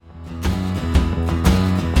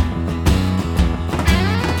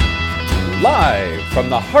Live from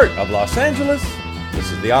the heart of Los Angeles,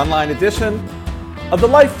 this is the online edition of the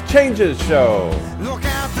Life Changes Show. Look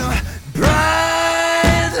at the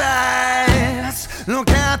bright lights. Look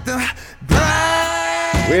at the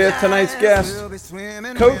bright With tonight's guest,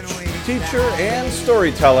 coach, teacher, and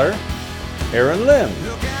storyteller, Aerin Lim.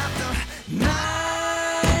 Look at the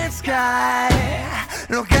night sky.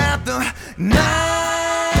 Look at the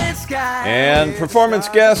night sky. And performance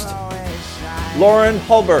guest, Lauren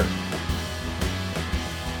Hulbert.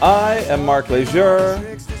 I am Mark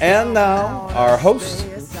Laisure, and now our host,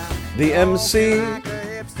 the MC,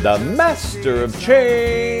 the master of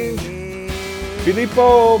change,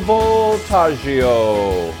 Filippo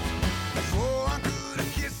Voltaggio.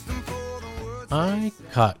 I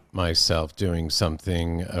caught myself doing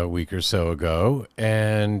something a week or so ago,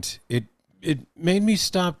 and it made me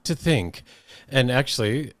stop to think. And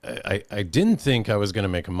actually, I didn't think I was going to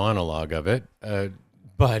make a monologue of it,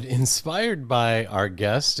 but inspired by our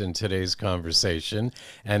guest in today's conversation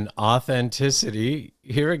and authenticity,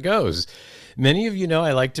 here it goes. Many of you know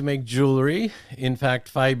I like to make jewelry. In fact,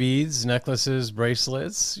 fine beads, necklaces,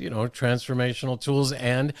 bracelets, transformational tools.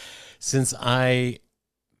 And since I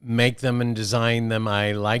make them and design them,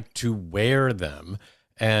 I like to wear them.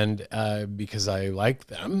 And because I like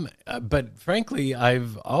them, but frankly,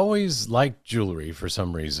 I've always liked jewelry for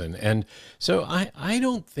some reason. And so I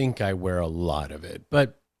don't think I wear a lot of it,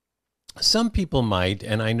 but some people might,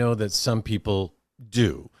 and I know that some people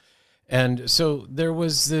do. And so there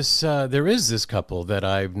is this couple that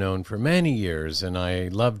I've known for many years and I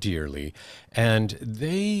love dearly. And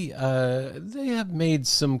they have made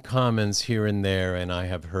some comments here and there, and I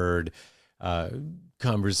have heard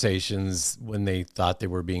conversations when they thought they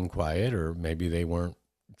were being quiet, or maybe they weren't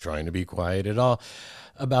trying to be quiet at all,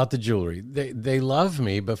 about the jewelry. They love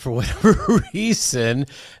me, but for whatever reason,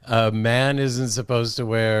 a man isn't supposed to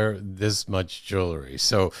wear this much jewelry.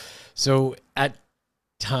 So at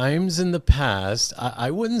times in the past, I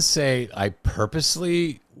wouldn't say I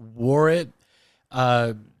purposely wore it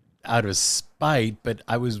out of spite, but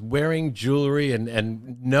I was wearing jewelry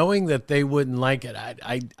and knowing that they wouldn't like it,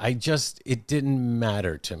 it didn't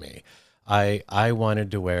matter to me. I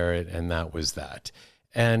wanted to wear it, and that was that.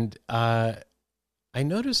 And I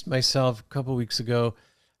noticed myself a couple weeks ago,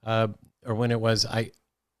 or when it was, I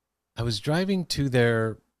was driving to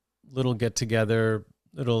their little get-together,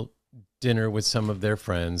 little dinner with some of their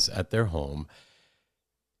friends at their home,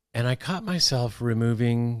 and I caught myself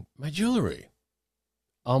removing my jewelry.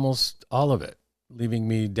 Almost all of it, leaving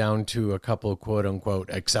me down to a couple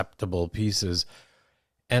quote-unquote acceptable pieces.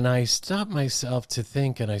 And I stopped myself to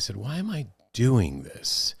think, and I said, why am I doing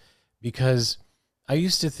this? Because I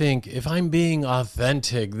used to think, if I'm being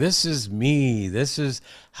authentic, this is me, this is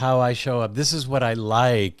how I show up, this is what I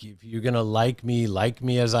like. If you're going to like me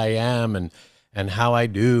as I am and how I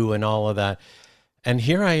do and all of that. And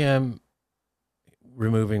here I am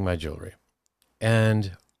removing my jewelry.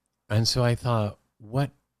 And so I thought,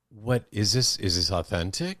 what is this? Is this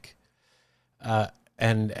authentic? And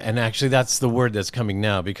actually that's the word that's coming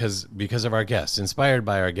now because of our guest, inspired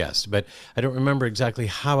by our guest. But I don't remember exactly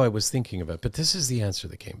how I was thinking of it, but this is the answer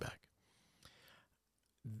that came back.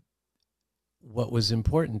 What was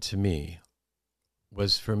important to me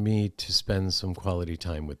was for me to spend some quality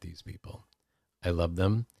time with these people. I love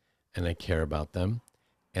them and I care about them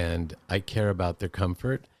and I care about their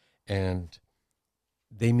comfort, and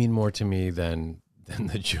they mean more to me than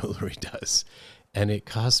the jewelry does. And it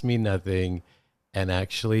cost me nothing and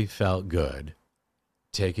actually felt good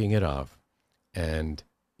taking it off and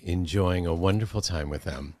enjoying a wonderful time with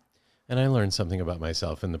them. And I learned something about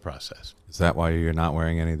myself in the process. Is that why you're not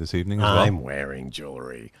wearing any this evening as well? I'm wearing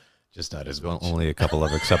jewelry, just not as much. Only a couple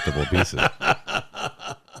of acceptable pieces.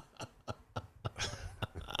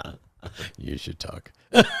 You should talk.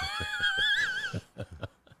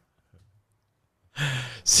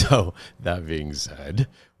 So, that being said,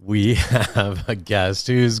 we have a guest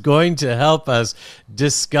who's going to help us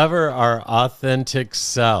discover our authentic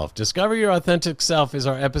self. Discover Your Authentic Self is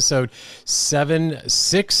our episode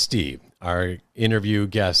 760. Our interview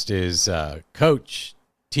guest is coach,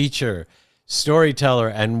 teacher, storyteller,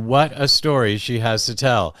 and what a story she has to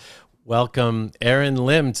tell. Welcome, Aerin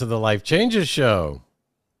Lim, to the Life Changes Show.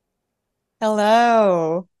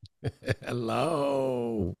 Hello.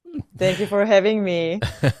 Hello. Thank you for having me.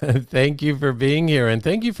 Thank you for being here, and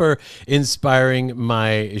thank you for inspiring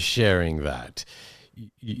my sharing that.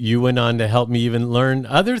 You went on to help me even learn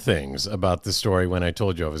other things about the story when I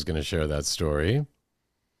told you I was going to share that story.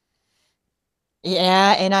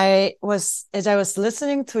 Yeah, and as I was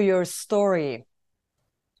listening to your story,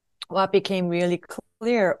 what became really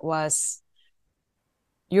clear was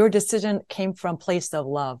your decision came from place of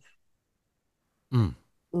love.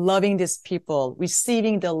 Loving these people,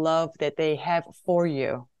 receiving the love that they have for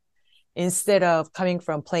you, instead of coming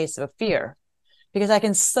from place of fear. Because I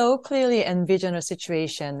can so clearly envision a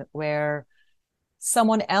situation where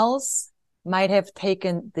someone else might have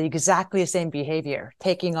taken the exactly same behavior,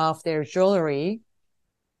 taking off their jewelry,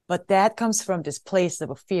 but that comes from this place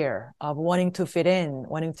of fear, of wanting to fit in,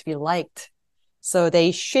 wanting to be liked. So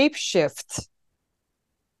they shapeshift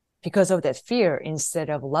because of that fear instead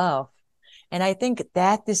of love. And I think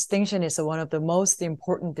that distinction is one of the most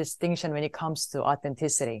important distinction when it comes to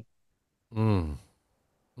authenticity. Now,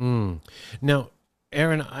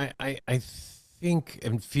 Aerin, I think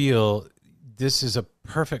and feel this is a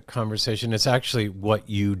perfect conversation. It's actually what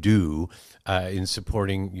you do in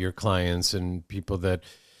supporting your clients and people that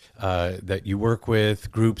that you work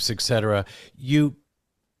with, groups, etc. You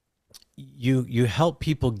help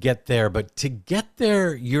people get there, but to get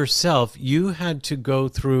there yourself, you had to go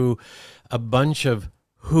through a bunch of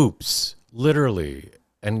hoops, literally,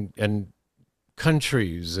 and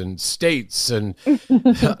countries and states and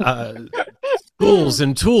schools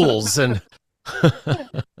and tools and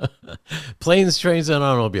planes, trains, and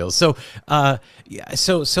automobiles. So, I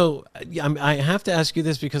have to ask you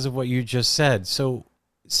this because of what you just said. So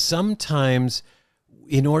sometimes,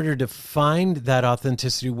 in order to find that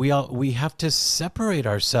authenticity, we have to separate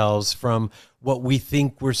ourselves from what we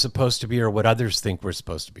think we're supposed to be or what others think we're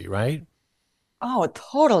supposed to be, right? Oh,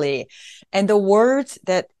 totally. And the word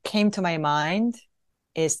that came to my mind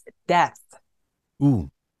is death. Ooh.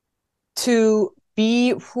 To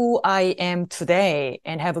be who I am today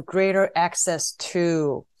and have a greater access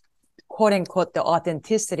to, quote unquote, the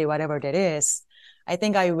authenticity, whatever that is, I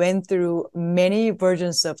think I went through many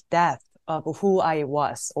versions of death of who I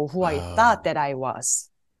was or who I thought that I was.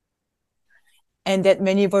 And that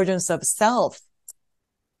many versions of self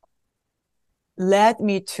led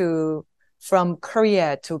me to, from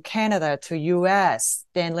Korea to Canada to US,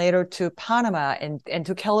 then later to Panama and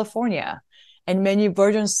to California, and many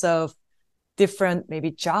versions of different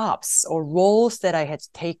maybe jobs or roles that I had to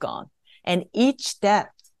take on. And each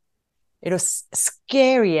death, it was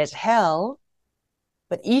scary as hell,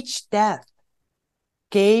 but each death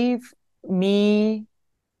gave me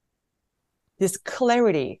this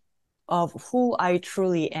clarity of who I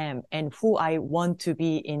truly am and who I want to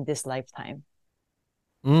be in this lifetime.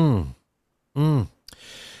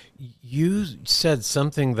 You said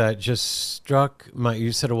something that just struck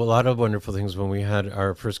you said a lot of wonderful things when we had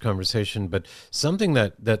our first conversation, but something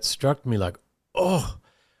that struck me like,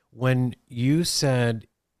 when you said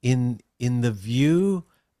in the view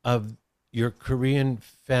of your Korean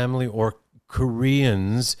family or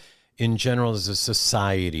Koreans in general as a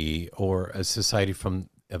society or a society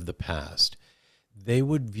of the past, they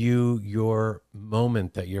would view your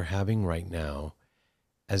moment that you're having right now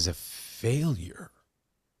as a failure.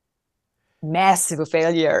 Massive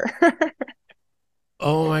failure.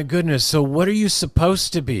 Oh my goodness. So what are you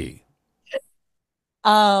supposed to be?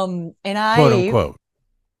 And Quote unquote.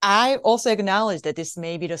 I also acknowledge that this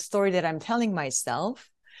may be the story that I'm telling myself.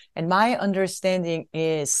 And my understanding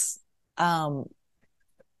is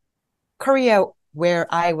Korea, where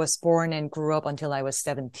I was born and grew up until I was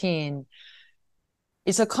 17,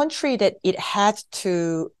 is a country that it had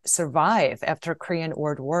to survive after Korean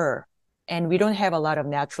World War. And we don't have a lot of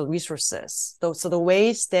natural resources. So the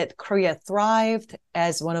ways that Korea thrived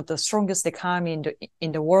as one of the strongest economy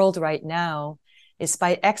in the world right now is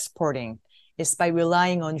by exporting, is by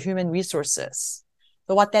relying on human resources.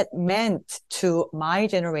 So what that meant to my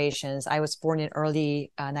generations, I was born in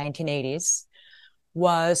early 1980s,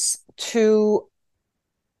 was to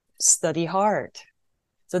study hard.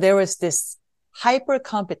 So there was this hyper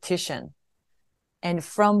competition. And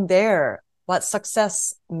from there, what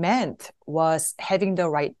success meant was having the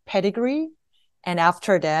right pedigree. And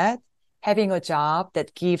after that, having a job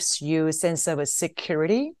that gives you a sense of a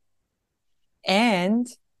security and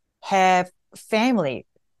have family.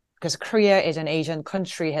 Because Korea is an Asian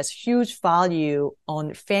country, has huge value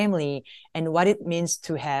on family and what it means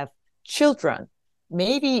to have children,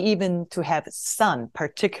 maybe even to have a son,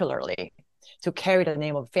 particularly, to carry the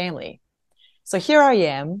name of family. So here I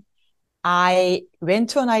am. I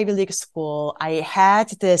went to an Ivy League school. I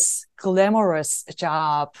had this glamorous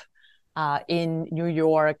job in New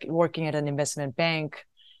York, working at an investment bank.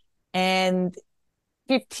 And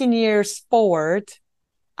 15 years forward,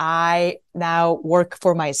 I now work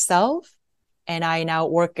for myself, and I now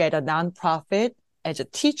work at a nonprofit as a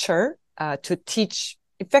teacher to teach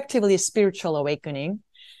effectively spiritual awakening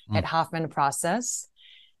at Hoffman Process.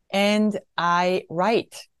 And I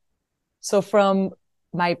write. So from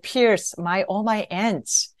my peers, all my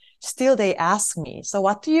aunts, still they ask me, so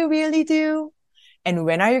what do you really do? And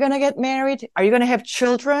when are you going to get married? Are you going to have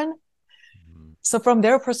children? So from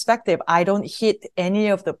their perspective, I don't hit any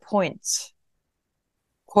of the points,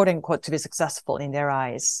 quote unquote, to be successful in their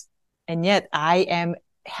eyes. And yet I am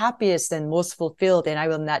happiest and most fulfilled, and I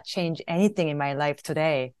will not change anything in my life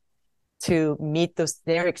today to meet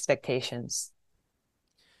their expectations.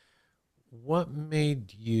 What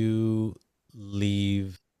made you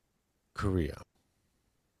leave Korea?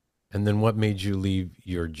 And then what made you leave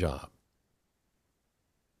your job?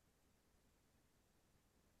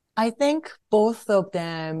 I think both of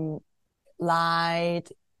them lied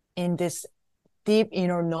in this deep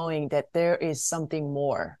inner knowing that there is something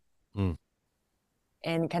more,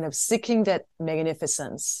 and kind of seeking that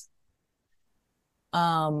magnificence.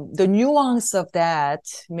 The nuance of that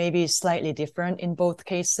may be slightly different in both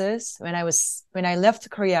cases. When I left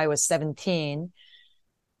Korea, I was 17.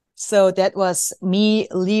 So that was me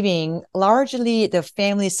leaving largely the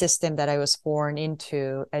family system that I was born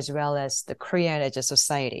into, as well as the Korean as a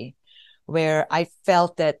society, where I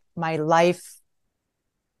felt that my life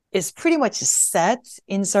is pretty much set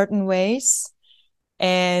in certain ways,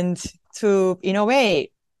 and to, in a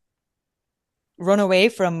way, run away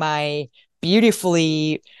from my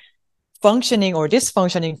beautifully functioning or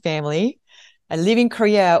dysfunctioning family. And leaving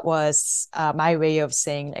Korea was my way of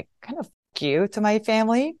saying, like, kind of fuck you to my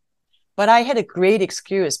family. But I had a great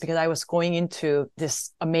excuse because I was going into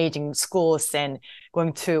this amazing schools and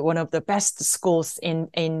going to one of the best schools in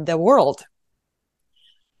the world.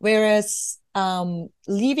 Whereas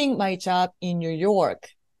leaving my job in New York,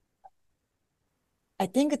 I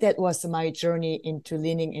think that was my journey into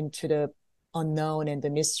leaning into the unknown and the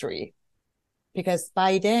mystery. Because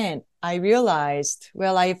by then I realized,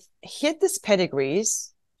 well, I've hit these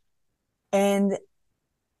pedigrees, and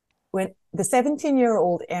when the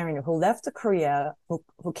 17-year-old Aerin, who left Korea,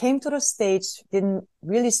 who came to the States, didn't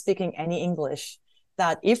really speaking any English,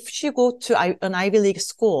 that if she go to an Ivy League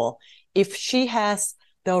school, if she has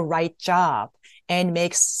the right job and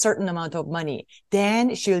makes certain amount of money,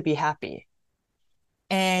 then she'll be happy.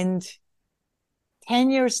 And 10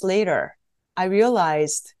 years later, I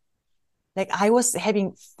realized, like, I was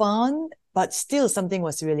having fun, but still something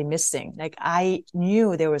was really missing. Like, I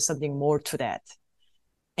knew there was something more to that.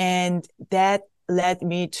 And that led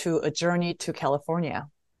me to a journey to California.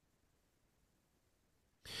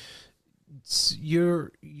 Your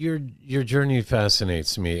journey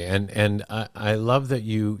fascinates me, and I love that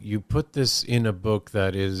you put this in a book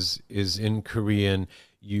that is in Korean.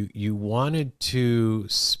 You wanted to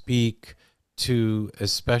speak to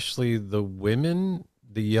especially the women,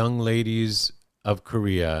 the young ladies of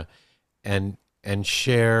Korea, and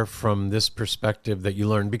share from this perspective that you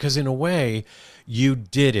learned, because in a way you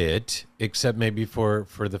did it, except maybe for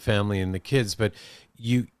the family and the kids, but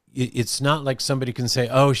it's not like somebody can say,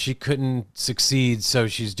 oh, she couldn't succeed, so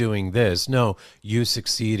she's doing this. No, you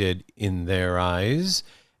succeeded in their eyes,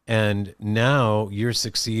 and now you're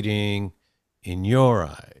succeeding in your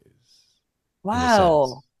eyes.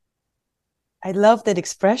 Wow. I love that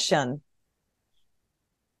expression.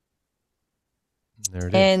 There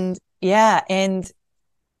it is. And yeah, and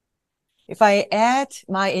if I add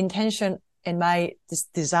my intention and my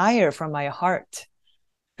desire from my heart,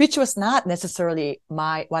 which was not necessarily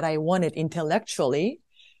what I wanted intellectually,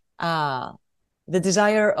 the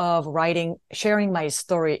desire of sharing my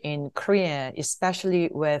story in Korean, especially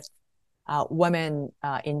with women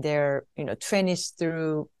in their 20s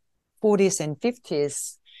through 40s and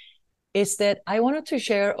 50s, is that I wanted to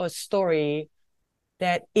share a story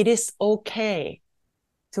that it is okay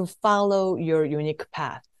to follow your unique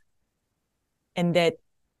path, and that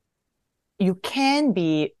you can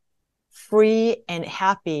be free and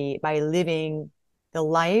happy by living the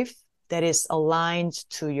life that is aligned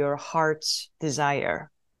to your heart's desire.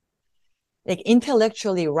 Like,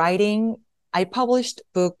 intellectually writing, I published a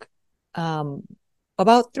book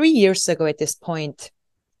about 3 years ago at this point,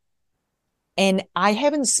 and I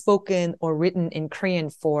haven't spoken or written in Korean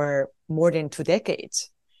for more than 2 decades.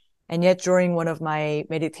 And yet during one of my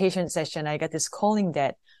meditation sessions, I got this calling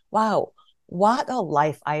that, wow, what a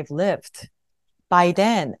life I've lived. By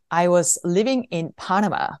then, I was living in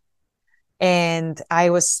Panama, and I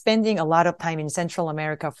was spending a lot of time in Central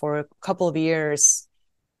America for a couple of years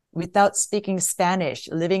without speaking Spanish,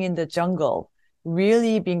 living in the jungle,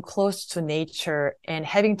 really being close to nature and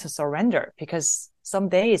having to surrender, because some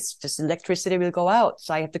days just electricity will go out.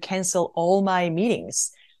 So I have to cancel all my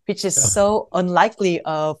meetings, which is so unlikely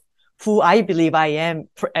of who I believe I am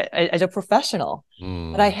as a professional.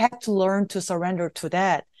 But I had to learn to surrender to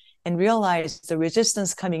that and realize the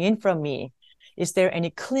resistance coming in from me is there any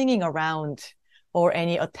clinging around or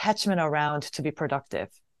any attachment around to be productive,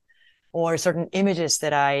 or certain images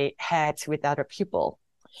that I had with other people?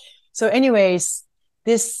 So anyways,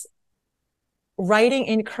 this writing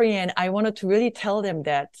in Korean, I wanted to really tell them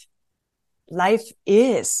that life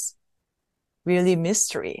is really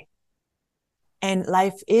mystery, and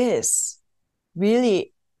life is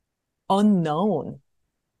really unknown.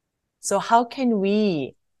 So how can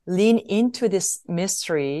we lean into this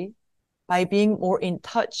mystery by being more in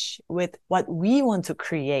touch with what we want to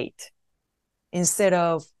create, instead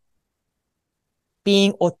of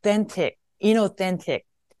being inauthentic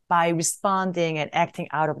by responding and acting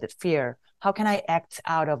out of the fear? How can I act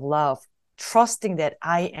out of love, trusting that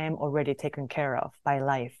I am already taken care of by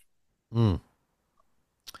life?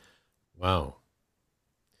 Wow.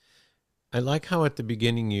 I like how at the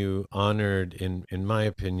beginning you honored, in my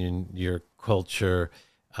opinion, your culture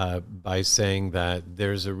by saying that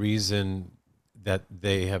there's a reason that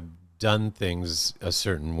they have done things a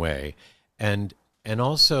certain way. And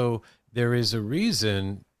also there is a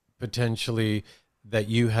reason potentially that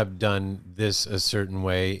you have done this a certain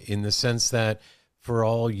way, in the sense that for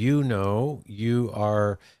all you know, you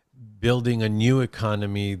are building a new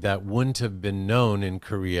economy that wouldn't have been known in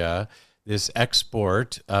Korea. This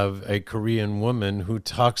export of a Korean woman who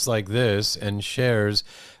talks like this and shares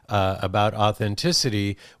about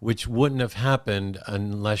authenticity, which wouldn't have happened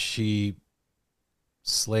unless she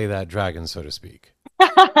slay that dragon, so to speak.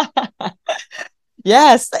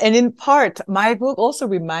 Yes, and in part, my book also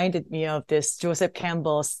reminded me of this Joseph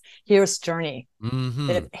Campbell's hero's journey,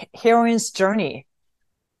 the heroine's journey.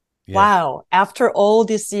 Yeah. Wow, after all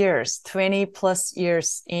these years, 20 plus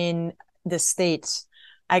years in the States,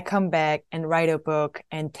 I come back and write a book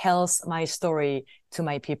and tells my story to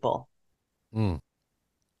my people. Well,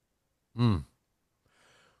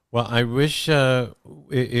 I wish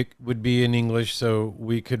it would be in English so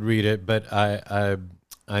we could read it, but I'm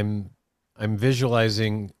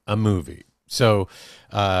visualizing a movie. So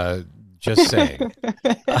just saying.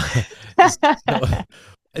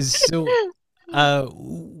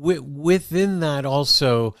 Within that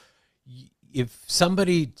also, if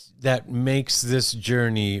somebody that makes this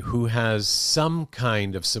journey who has some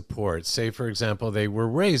kind of support, say, for example, they were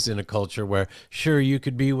raised in a culture where, sure, you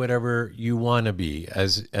could be whatever you want to be,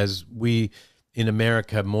 as we in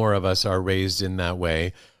America, more of us are raised in that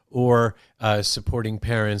way, or supporting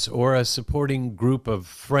parents or a supporting group of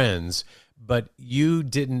friends, but you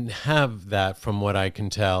didn't have that, from what I can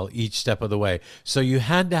tell, each step of the way. So you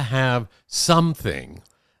had to have something.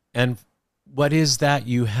 And what is that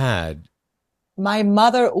you had? My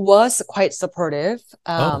mother was quite supportive,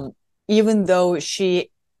 even though she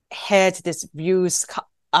had these views,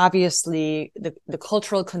 obviously the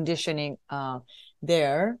cultural conditioning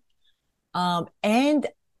there. And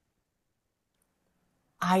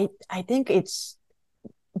I think it's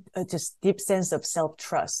just deep sense of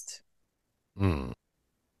self-trust,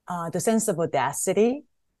 the sense of audacity.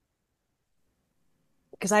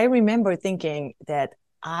 Because I remember thinking that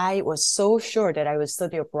I was so sure that I would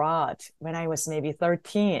study abroad when I was maybe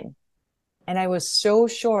 13. And I was so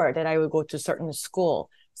sure that I would go to certain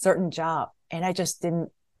school, certain job. And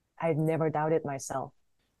I've never doubted myself.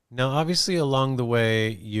 Now, obviously, along the way,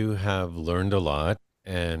 you have learned a lot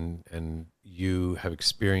and you have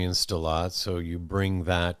experienced a lot. So you bring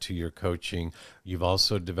that to your coaching. You've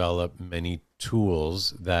also developed many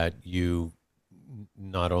tools that you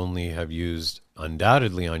not only have used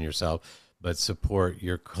undoubtedly on yourself, but support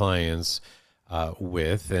your clients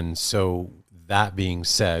with. And so that being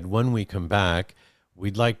said, when we come back,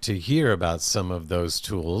 we'd like to hear about some of those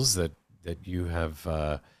tools that you have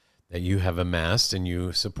amassed and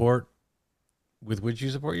you support, with which you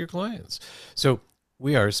support your clients. So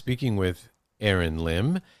we are speaking with Aerin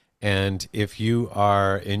Lim. And if you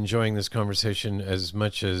are enjoying this conversation as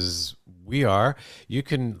much as we are, you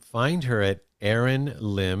can find her at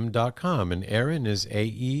aerinlim.com. And Aerin is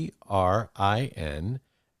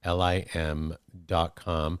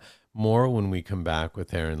AERINLIM.com. More when we come back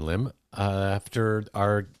with Aerin Lim. After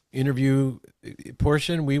our interview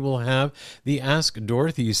portion, we will have the Ask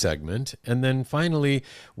Dorothy segment. And then finally,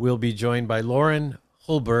 we'll be joined by Lauren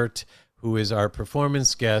Hulbert, who is our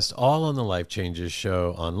performance guest, all on the Life Changes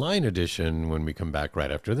Show online edition, when we come back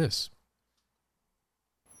right after this.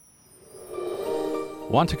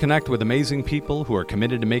 Want to connect with amazing people who are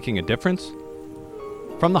committed to making a difference?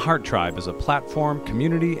 From the Heart Tribe is a platform,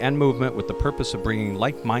 community, and movement with the purpose of bringing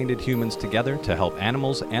like-minded humans together to help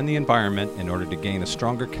animals and the environment in order to gain a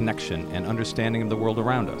stronger connection and understanding of the world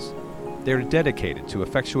around us. They are dedicated to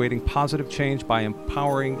effectuating positive change by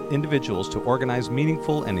empowering individuals to organize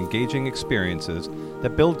meaningful and engaging experiences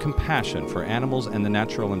that build compassion for animals and the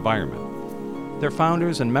natural environment. Their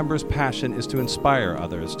founders and members' passion is to inspire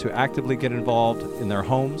others to actively get involved in their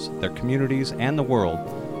homes, their communities, and the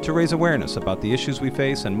world, to raise awareness about the issues we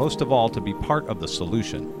face, and most of all, to be part of the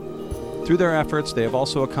solution. Through their efforts, they have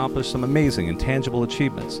also accomplished some amazing and tangible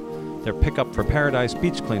achievements. Their Pickup for Paradise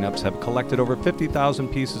beach cleanups have collected over 50,000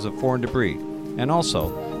 pieces of foreign debris. And also,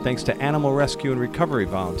 thanks to animal rescue and recovery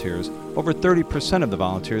volunteers, over 30% of the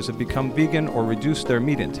volunteers have become vegan or reduced their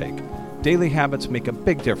meat intake. Daily habits make a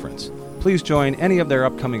big difference. Please join any of their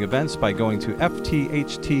upcoming events by going to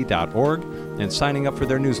ftht.org and signing up for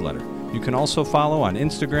their newsletter. You can also follow on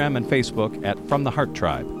Instagram and Facebook at From the Heart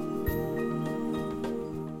Tribe.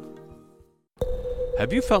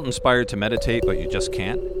 Have you felt inspired to meditate but you just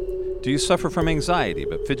can't? Do you suffer from anxiety,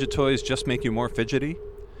 but fidget toys just make you more fidgety?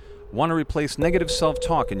 Want to replace negative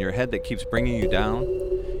self-talk in your head that keeps bringing you down?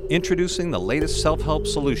 Introducing the latest self-help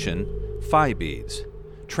solution, Phi Beads.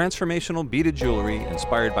 Transformational beaded jewelry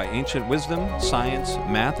inspired by ancient wisdom, science,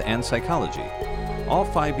 math, and psychology. All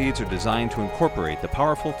Phi Beads are designed to incorporate the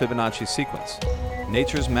powerful Fibonacci sequence,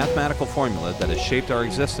 nature's mathematical formula that has shaped our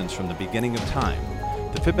existence from the beginning of time.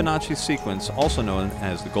 The Fibonacci sequence, also known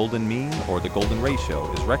as the golden mean or the golden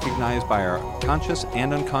ratio, is recognized by our conscious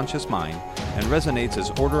and unconscious mind and resonates as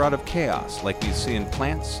order out of chaos, like we see in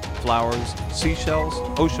plants, flowers, seashells,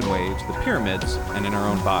 ocean waves, the pyramids, and in our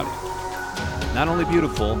own body. Not only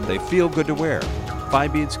beautiful, they feel good to wear. Phi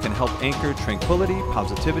Beads can help anchor tranquility,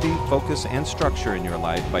 positivity, focus, and structure in your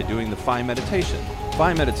life by doing the Phi meditation.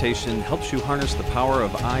 Phi meditation helps you harness the power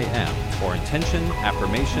of I am for intention,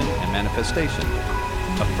 affirmation, and manifestation.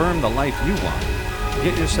 Affirm the life you want.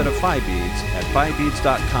 Get your set of Phi Beads at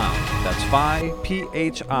phibeads.com. That's Phi,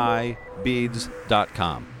 P-H-I,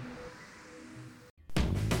 beads.com.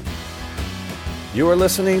 You are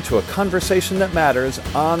listening to a conversation that matters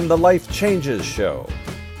on the Life Changes Show,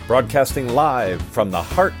 broadcasting live from the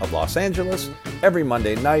heart of Los Angeles every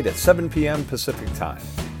Monday night at 7 p.m. Pacific Time.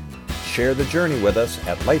 Share the journey with us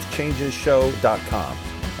at lifechangeshow.com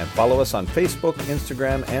and follow us on Facebook,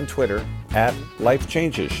 Instagram, and Twitter at Life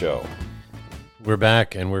Changes Show. We're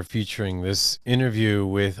back, and we're featuring this interview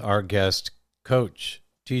with our guest, coach,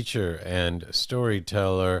 teacher, and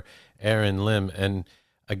storyteller, Aerin Lim. And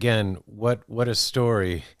again, what a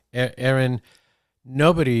story. Aerin,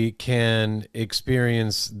 nobody can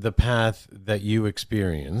experience the path that you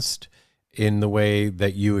experienced in the way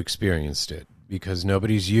that you experienced it, because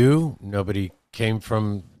nobody's you. Nobody came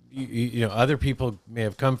from, other people may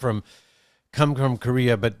have come from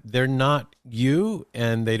Korea, but they're not you,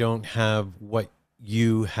 and they don't have what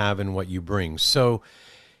you have and what you bring. So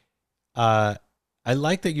I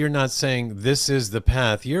like that you're not saying this is the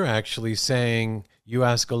path. You're actually saying you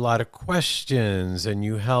ask a lot of questions and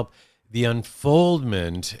you help the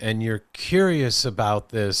unfoldment, and you're curious about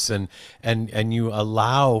this, and you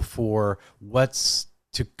allow for what's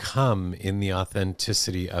to come in the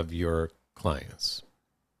authenticity of your clients.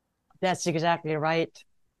 That's exactly right.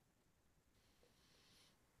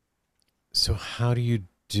 So how do you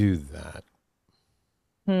do that?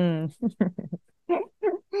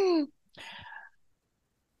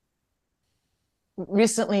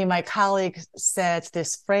 Recently, my colleague said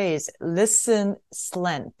this phrase, listen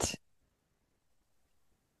slant.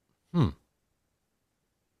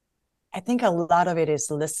 I think a lot of it is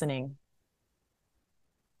listening.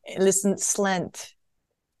 Listen slant.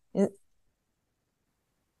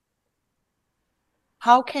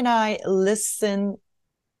 How can I listen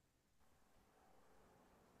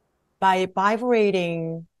by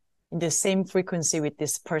vibrating in the same frequency with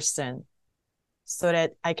this person, so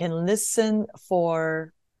that I can listen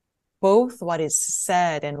for both what is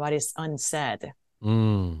said and what is unsaid?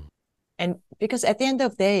 And because at the end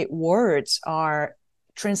of the day, words are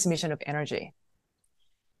transmission of energy.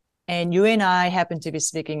 And you and I happen to be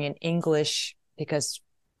speaking in English because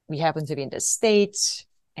we happen to be in the States,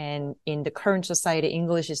 and in the current society,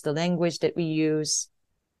 English is the language that we use.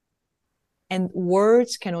 And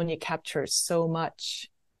words can only capture so much.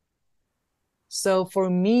 So for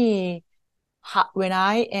me, when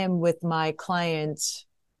I am with my clients,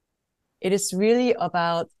 it is really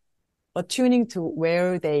about attuning to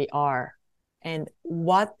where they are and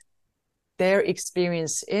what their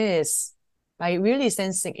experience is, by really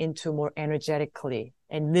sensing into more energetically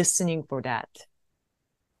and listening for that.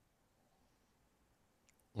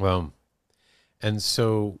 Well, and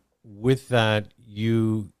so with that,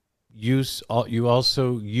 you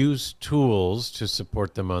also use tools to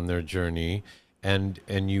support them on their journey, and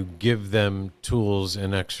you give them tools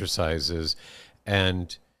and exercises,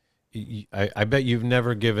 and I bet you've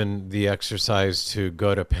never given the exercise to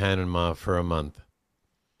go to Panama for a month.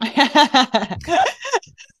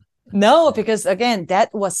 No, because again,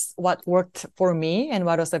 that was what worked for me and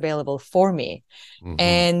what was available for me. Mm-hmm.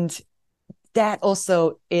 And that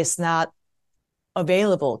also is not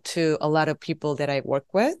available to a lot of people that I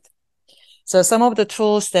work with. So some of the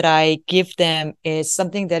tools that I give them is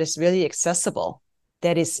something that is really accessible,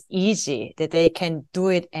 that is easy, that they can do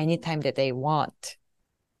it anytime that they want.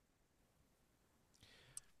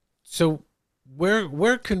 So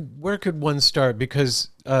where could one start? Because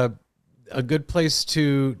a good place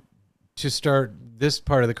to start this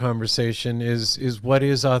part of the conversation is what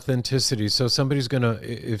is authenticity. So somebody's gonna,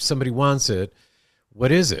 if somebody wants it,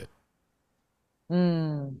 what is it?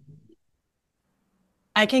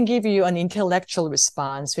 I can give you an intellectual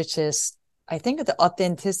response, which is, I think the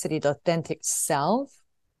authenticity, the authentic self,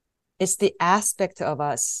 is the aspect of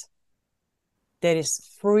us that is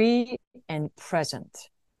free and present.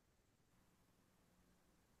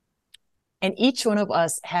 And each one of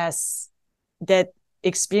us has that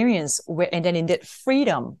experience and then in that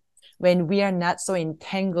freedom, when we are not so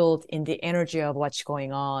entangled in the energy of what's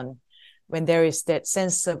going on, when there is that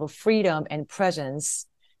sense of freedom and presence,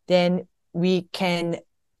 then we can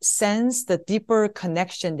sense the deeper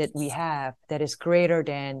connection that we have that is greater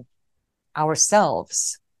than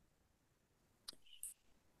ourselves.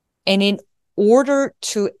 And in order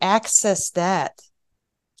to access that,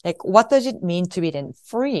 like, what does it mean to be then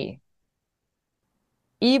free?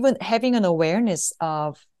 Even having an awareness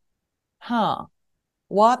of, my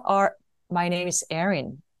name is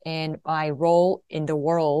Aerin, and my role in the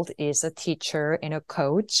world is a teacher and a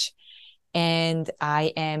coach, and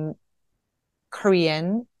I am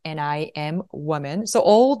Korean and I am woman. So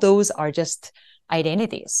all those are just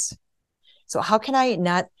identities. So how can I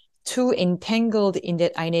not too entangled in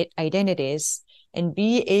that identities and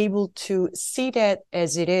be able to see that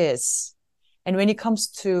as it is? And when it comes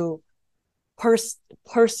to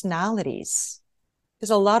personalities, because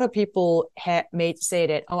a lot of people may say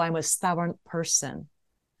that, oh, I'm a stubborn person.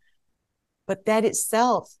 But that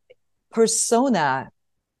itself, persona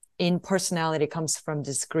in personality comes from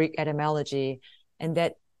this Greek etymology, and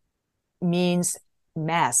that means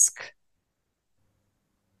mask.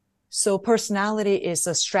 So personality is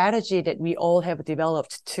a strategy that we all have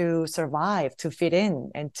developed to survive, to fit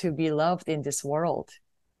in, and to be loved in this world.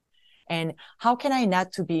 And how can I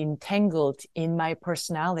not to be entangled in my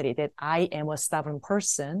personality that I am a stubborn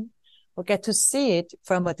person, or get to see it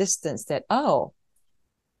from a distance that, oh,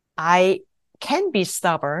 I can be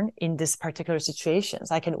stubborn in this particular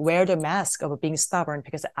situations. I can wear the mask of being stubborn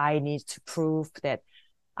because I need to prove that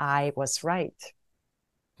I was right.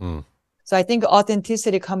 So I think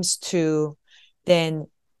authenticity comes to then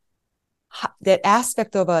that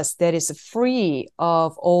aspect of us that is free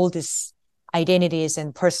of all these identities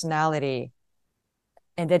and personality,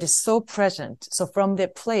 and that is so present. So from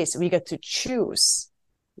that place, we get to choose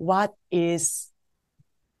what is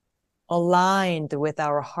aligned with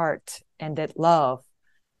our heart and that love.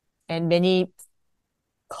 And many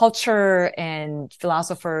culture and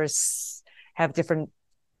philosophers have different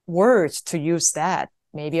words to use that.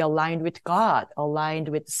 Maybe aligned with God, aligned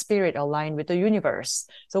with spirit, aligned with the universe.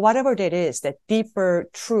 So whatever that is, that deeper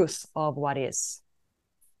truth of what is.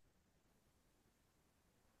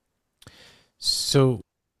 So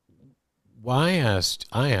I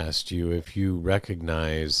asked you if you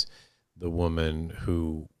recognize the woman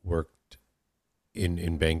who worked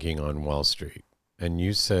in banking on Wall Street, and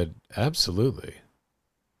you said absolutely.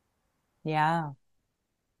 Yeah.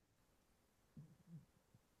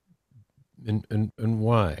 And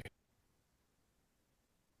why?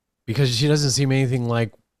 Because she doesn't seem anything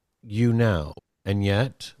like you now, and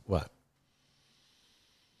yet what?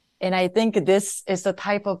 And I think this is the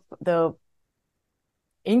type of the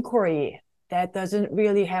inquiry that doesn't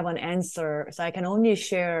really have an answer. So I can only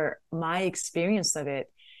share my experience of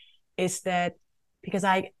it, is that because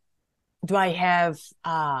can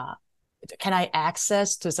I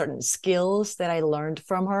access to certain skills that I learned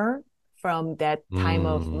from her from that time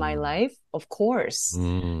of my life? Of course.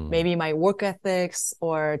 Maybe my work ethics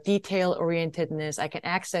or detail orientedness, I can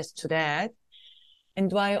access to that.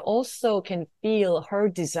 And I also can feel her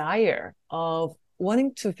desire of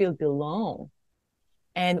wanting to feel belong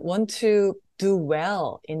and want to do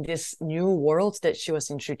well in this new world that she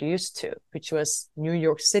was introduced to, which was New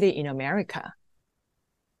York City in America,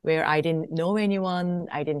 where I didn't know anyone,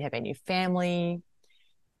 I didn't have any family.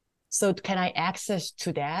 So can I access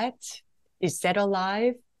to that? Is that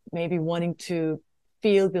alive? Maybe wanting to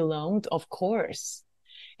feel belonged? Of course.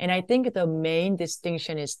 And I think the main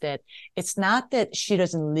distinction is that it's not that she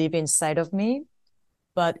doesn't live inside of me,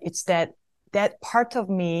 but it's that part of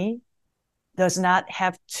me does not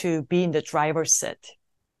have to be in the driver's seat.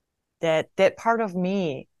 That part of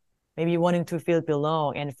me, maybe wanting to feel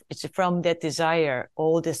belong, and it's from that desire,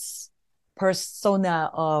 all this persona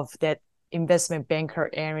of that investment banker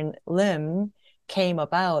Aerin Lim came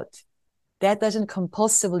about. That doesn't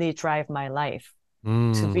compulsively drive my life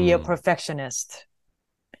to be a perfectionist,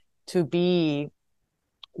 to be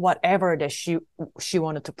whatever that she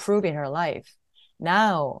wanted to prove in her life.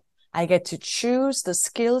 Now I get to choose the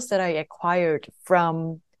skills that I acquired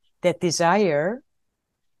from that desire,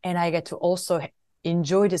 and I get to also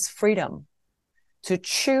enjoy this freedom to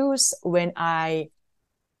choose when I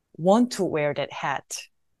want to wear that hat,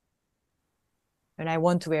 when I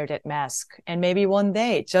want to wear that mask. And maybe one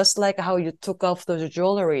day, just like how you took off those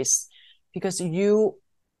jewelries because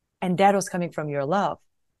and that was coming from your love.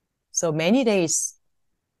 So many days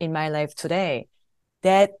in my life today,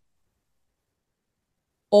 that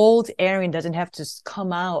old Aerin doesn't have to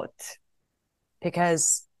come out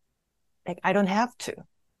because like I don't have to.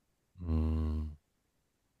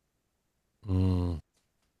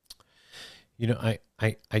 You know,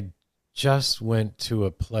 I just went to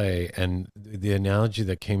a play, and the analogy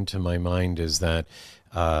that came to my mind is that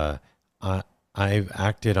I've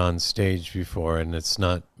acted on stage before, and it's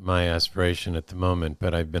not my aspiration at the moment,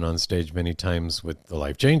 but I've been on stage many times with the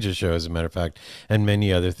Life Changes show, as a matter of fact, and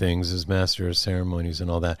many other things as master of ceremonies and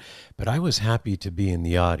all that. But I was happy to be in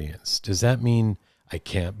the audience. Does that mean I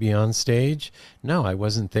can't be on stage? No, I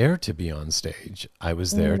wasn't there to be on stage. I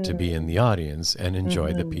was there to be in the audience and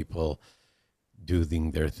enjoy the people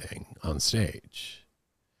doing their thing on stage.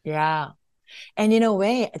 Yeah. And in a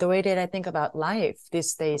way, the way that I think about life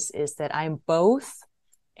these days is that I'm both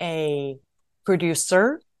a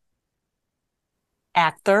producer,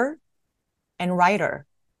 actor, and writer,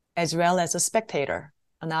 as well as a spectator,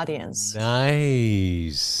 an audience.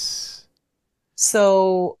 Nice.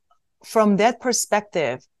 So from that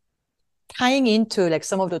perspective, tying into like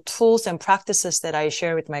some of the tools and practices that I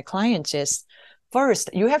share with my clients is, first,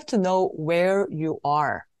 you have to know where you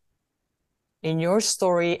are in your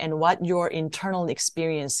story and what your internal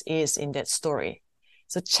experience is in that story.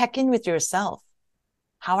 So check in with yourself.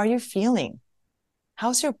 How are you feeling?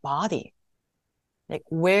 How's your body? Like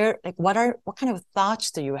what kind of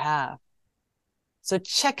thoughts do you have? So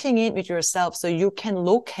checking in with yourself so you can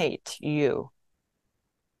locate you.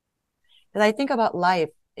 And I think about life,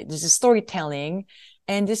 this is storytelling,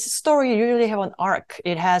 and this story usually have an arc.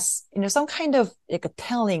 It has, some kind of like a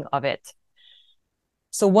telling of it.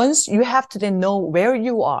 So once you have to then know where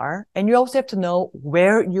you are, and you also have to know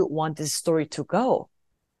where you want this story to go.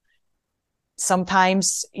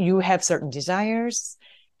 Sometimes you have certain desires,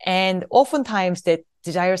 and oftentimes that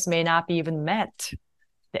desires may not be even met.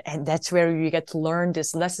 And that's where you get to learn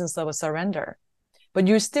these lessons of a surrender. But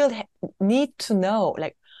you still need to know,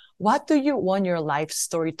 like, what do you want your life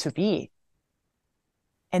story to be?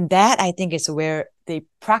 And that, I think, is where the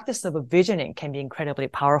practice of visioning can be incredibly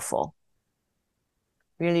powerful.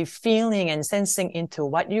 Really feeling and sensing into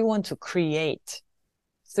what you want to create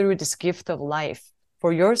through this gift of life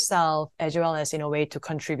for yourself, as well as in a way to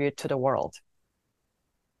contribute to the world.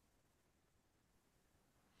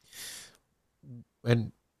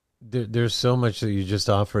 And there's so much that you just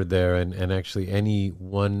offered there, and actually any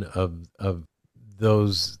one of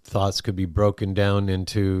those thoughts could be broken down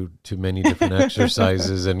into many different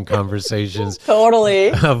exercises and conversations.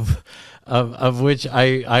 Totally. Of which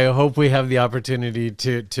I hope we have the opportunity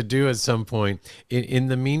to do at some point. In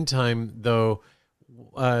the meantime, though,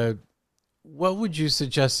 what would you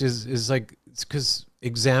suggest is like, because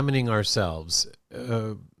examining ourselves,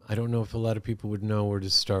 I don't know if a lot of people would know where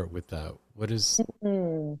to start with that. What is...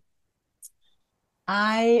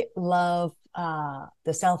 I love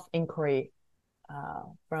the self-inquiry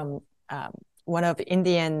from one of the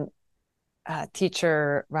Indian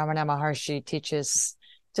teacher, Ramana Maharshi, teaches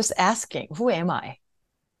just asking, who am I?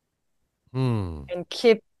 And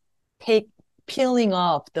keep peeling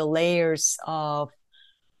off the layers of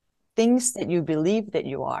things that you believe that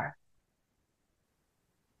you are.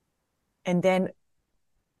 And then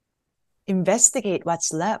investigate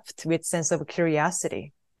what's left with sense of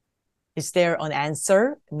curiosity. Is there an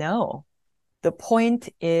answer? No. The point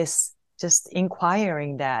is just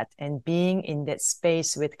inquiring that and being in that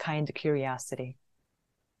space with kind curiosity.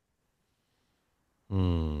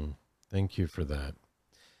 Thank you for that.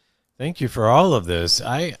 Thank you for all of this.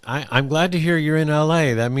 I'm glad to hear you're in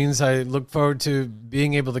LA. That means I look forward to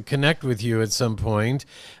being able to connect with you at some point.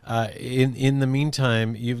 In the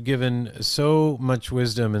meantime, you've given so much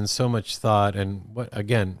wisdom and so much thought. And what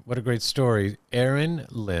a great story. Aerin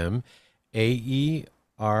Lim, AERIN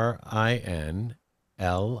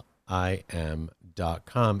LIM.com.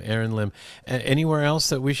 Aerin Lim. Anywhere else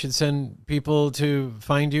that we should send people to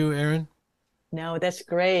find you, Aerin? No, that's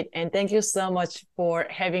great. And thank you so much for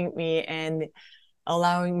having me and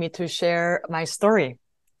allowing me to share my story.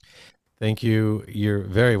 Thank you. You're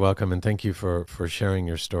very welcome. And thank you for sharing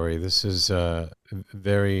your story. This is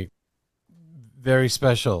very, very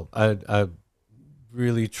special. I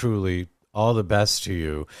really, truly, all the best to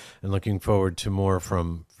you, and looking forward to more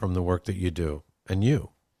from the work that you do. And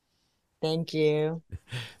you. Thank you.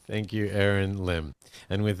 Thank you, Aerin Lim.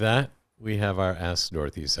 And with that, we have our Ask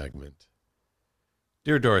Dorothy segment.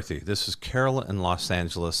 Dear Dorothy, this is Carol in Los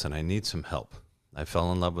Angeles, and I need some help. I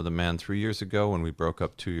fell in love with a man 3 years ago, and we broke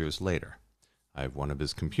up 2 years later. I have one of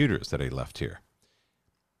his computers that he left here,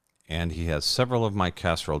 and he has several of my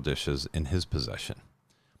casserole dishes in his possession.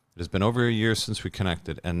 It has been over a year since we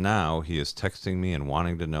connected, and now he is texting me and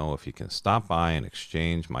wanting to know if he can stop by and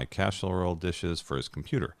exchange my casserole dishes for his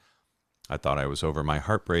computer. I thought I was over my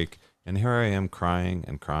heartbreak, and here I am crying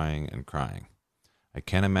and crying and crying. I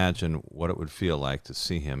can't imagine what it would feel like to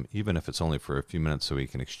see him, even if it's only for a few minutes so he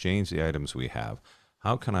can exchange the items we have.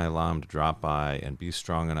 How can I allow him to drop by and be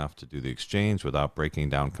strong enough to do the exchange without breaking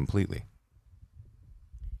down completely?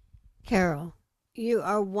 Carol, you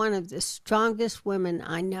are one of the strongest women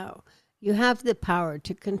I know. You have the power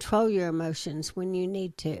to control your emotions when you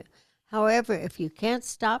need to. However, if you can't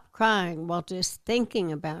stop crying while just thinking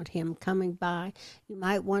about him coming by, you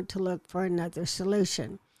might want to look for another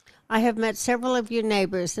solution. I have met several of your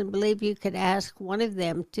neighbors and believe you could ask one of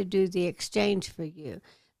them to do the exchange for you.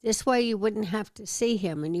 This way you wouldn't have to see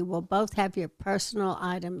him and you will both have your personal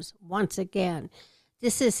items once again.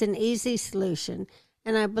 This is an easy solution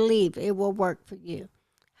and I believe it will work for you.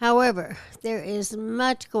 However, there is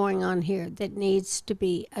much going on here that needs to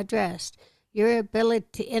be addressed. Your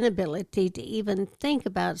inability to even think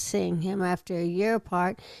about seeing him after a year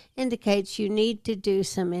apart indicates you need to do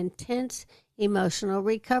some intense emotional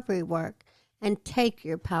recovery work and take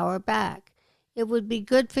your power back. It would be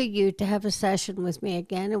good for you to have a session with me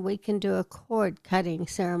again, and we can do a cord cutting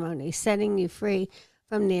ceremony, setting you free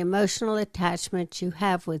from the emotional attachment you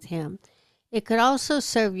have with him. It could also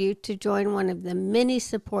serve you to join one of the many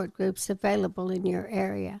support groups available in your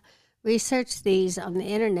area. Research these on the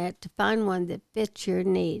internet to find one that fits your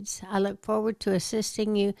needs. I look forward to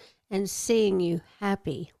assisting you and seeing you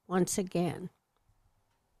happy once again.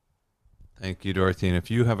 Thank you, Dorothy. And if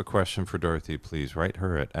you have a question for Dorothy, please write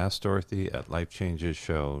her at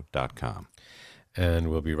AskDorothy@lifechangeshow.com. And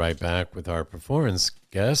we'll be right back with our performance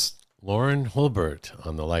guest, Lauren Hulbert,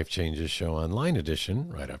 on the Life Changes Show Online edition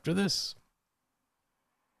right after this.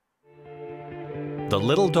 The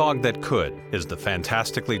Little Dog That Could is the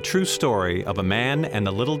fantastically true story of a man and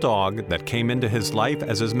a little dog that came into his life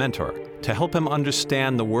as his mentor to help him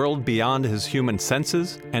understand the world beyond his human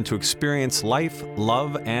senses and to experience life,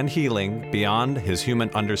 love, and healing beyond his human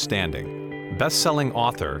understanding. Best-selling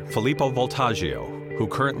author Filippo Voltaggio, who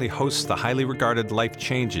currently hosts the highly regarded Life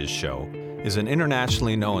Changes Show, is an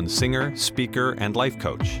internationally known singer, speaker, and life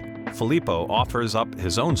coach. Filippo offers up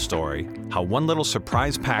his own story, how one little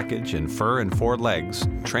surprise package in fur and 4 legs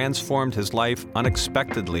transformed his life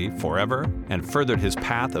unexpectedly forever and furthered his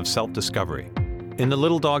path of self-discovery. In The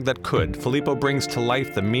Little Dog That Could, Filippo brings to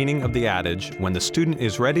life the meaning of the adage, when the student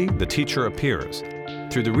is ready, the teacher appears.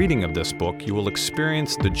 Through the reading of this book, you will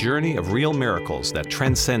experience the journey of real miracles that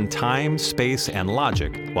transcend time, space, and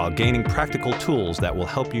logic while gaining practical tools that will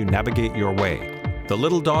help you navigate your way. The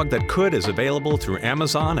Little Dog That Could is available through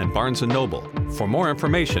Amazon and Barnes & Noble. For more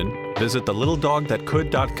information, visit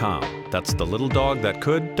thelittledogthatcould.com. That's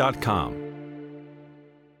thelittledogthatcould.com.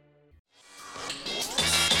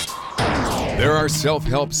 There are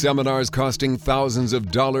self-help seminars costing thousands of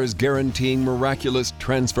dollars guaranteeing miraculous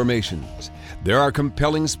transformations. There are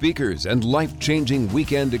compelling speakers and life-changing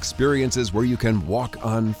weekend experiences where you can walk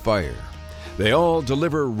on fire. They all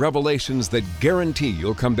deliver revelations that guarantee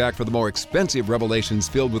you'll come back for the more expensive revelations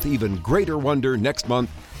filled with even greater wonder next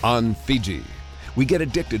month on Fiji. We get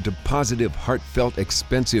addicted to positive, heartfelt,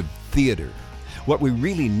 expensive theater. What we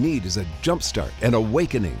really need is a jumpstart, an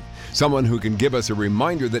awakening, someone who can give us a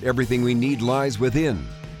reminder that everything we need lies within.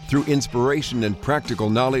 Through inspiration and practical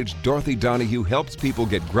knowledge, Dorothy Donahue helps people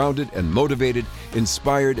get grounded and motivated,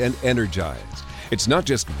 inspired and energized. It's not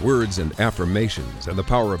just words and affirmations and the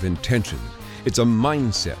power of intention. It's a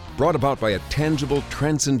mindset brought about by a tangible,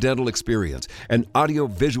 transcendental experience, an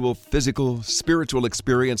audio-visual, physical, spiritual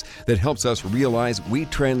experience that helps us realize we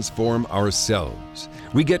transform ourselves.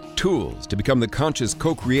 We get tools to become the conscious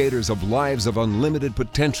co-creators of lives of unlimited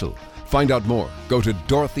potential. Find out more. Go to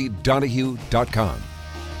DorothyDonahue.com.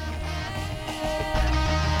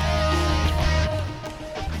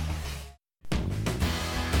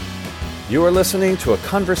 You are listening to a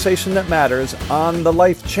conversation that matters on the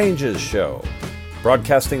Life Changes Show,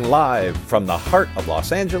 broadcasting live from the heart of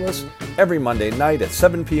Los Angeles every Monday night at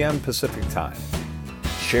 7 p.m. Pacific Time.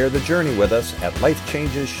 Share the journey with us at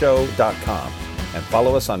lifechangeshow.com and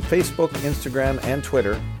follow us on Facebook, Instagram, and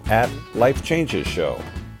Twitter at Life Changes Show.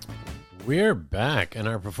 We're back, and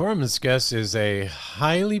our performance guest is a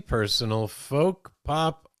highly personal folk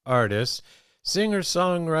pop artist, singer,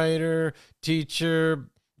 songwriter, teacher,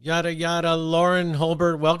 yada yada. Lauren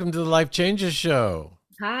Hulbert, welcome to the Life Changes Show.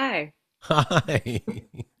 Hi. Hi.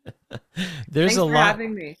 Thanks for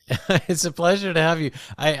having me. It's a pleasure to have you.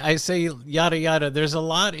 I say yada yada. There's a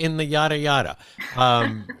lot in the yada yada.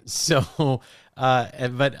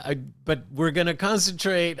 But we're going to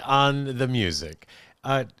concentrate on the music.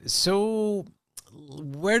 So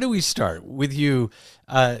where do we start with you?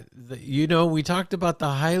 We talked about the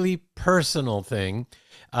highly personal thing,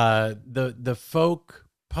 the folk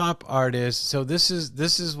pop artist. So this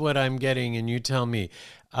is what I'm getting, and you tell me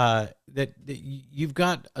that you've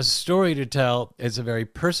got a story to tell. It's a very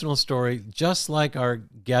personal story, just like our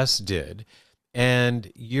guest did, and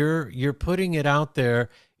you're putting it out there.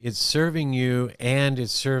 It's serving you, and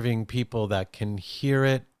it's serving people that can hear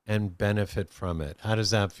it and benefit from it. How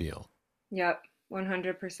does that feel? Yep,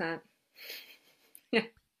 100%. Yeah.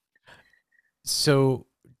 So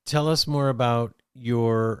tell us more about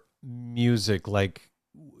your music, like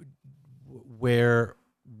where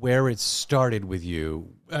it started with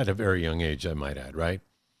you at a very young age, I might add, right?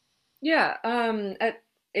 Yeah, at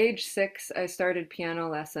age 6, I started piano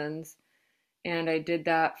lessons, and I did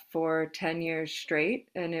that for 10 years straight,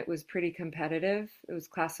 and it was pretty competitive. It was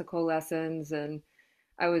classical lessons, and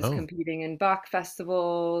I was competing in Bach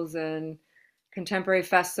festivals and contemporary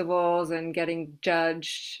festivals and getting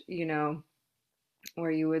judged,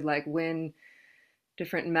 where you would like win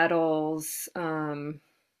different medals.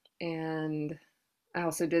 And I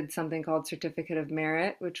also did something called Certificate of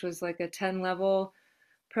Merit, which was like a 10-level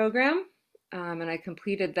program. And I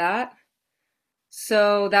completed that.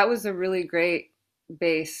 So that was a really great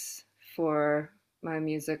base for my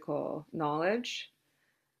musical knowledge.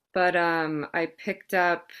 But I picked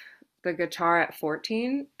up the guitar at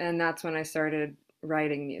 14, and that's when I started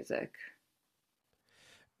writing music.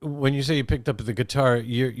 When you say you picked up the guitar,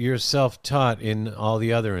 you're self-taught in all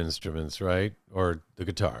the other instruments, right? Or the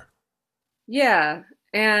guitar? Yeah,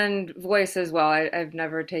 and voice as well. I've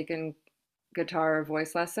never taken guitar or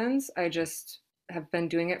voice lessons. I just have been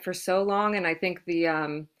doing it for so long, and I think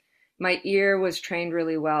my ear was trained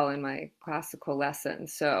really well in my classical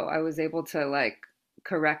lessons, so I was able to like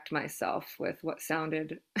correct myself with what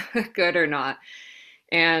sounded good or not.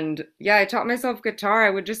 And yeah, I taught myself guitar. I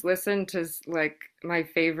would just listen to like my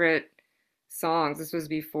favorite songs. This was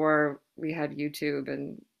before we had YouTube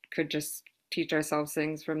and could just teach ourselves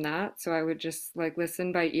things from that. So I would just like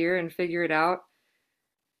listen by ear and figure it out.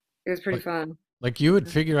 It was pretty fun. Like you would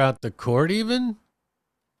figure out the chord even?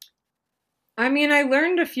 I mean, I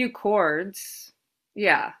learned a few chords.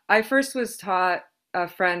 Yeah. I first was taught, a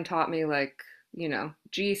friend taught me like,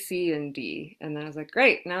 G, C, and D. And then I was like,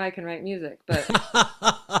 great, now I can write music. But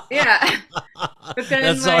yeah. But then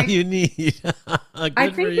that's all you need.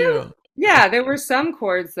 Good for you. There were some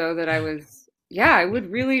chords though that I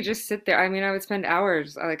would really just sit there. I mean, I would spend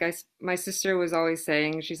hours. Like my sister was always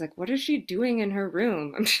saying, she's like, what is she doing in her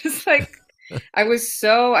room? I'm just like, I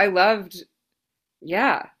loved,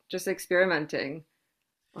 just experimenting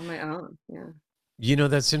on my own. Yeah.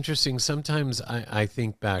 That's interesting. Sometimes I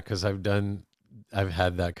think back because I've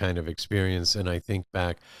had that kind of experience, and I think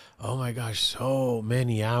back, oh my gosh, so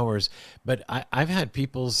many hours. But I've had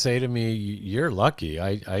people say to me, you're lucky.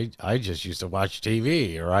 I just used to watch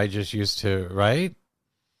TV, or I just used to, right?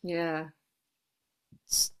 Yeah.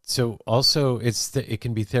 So also it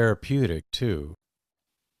can be therapeutic too.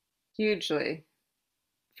 Hugely.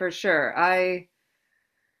 For sure. I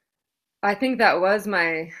think that was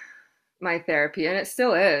my therapy, and it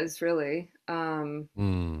still is really.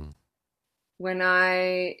 When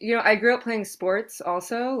I grew up playing sports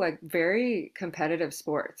also, like very competitive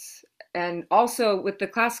sports. And also with the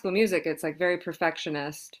classical music, it's like very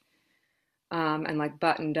perfectionist, and like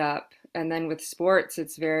buttoned up. And then with sports,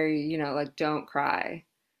 it's very, like don't cry,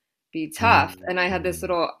 be tough. And I had this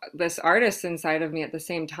artist inside of me at the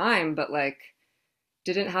same time, but like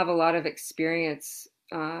didn't have a lot of experience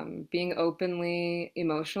being openly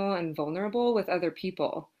emotional and vulnerable with other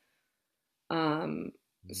people.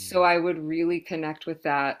 So I would really connect with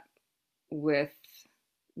that with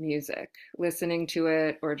music, listening to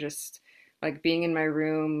it, or just like being in my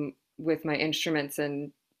room with my instruments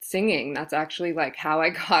and singing. That's actually like how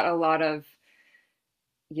I got a lot of,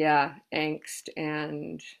 angst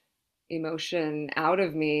and emotion out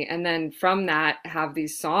of me, and then from that have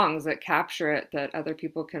these songs that capture it that other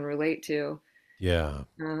people can relate to, Yeah.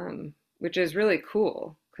 which is really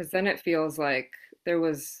cool because then it feels like there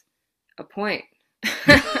was a point.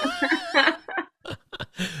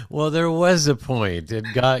 Well, there was a point. It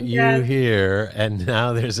got you Yes. here, and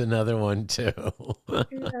now there's another one too.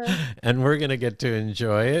 Yeah. And we're going to get to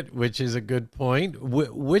enjoy it, which is a good point.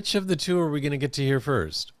 Which of the two are we going to get to hear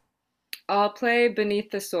first? I'll play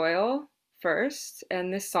Beneath the Soil first,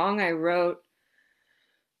 and this song I wrote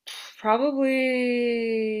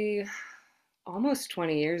probably almost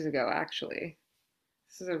 20 years ago, actually.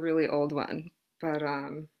 This is a really old one, but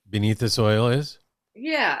Beneath the Soil is?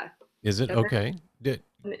 yeah. Is it? And Okay.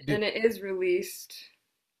 and it is released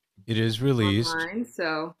It is released. online,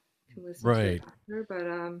 so you can listen to Right. it after.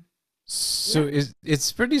 But So yeah.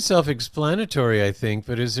 it's pretty self-explanatory, I think,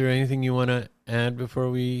 but is there anything you want to add before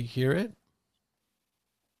we hear it?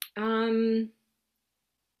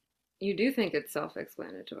 You do think it's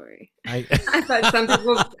self-explanatory. I I thought some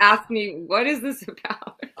people ask me, "What is this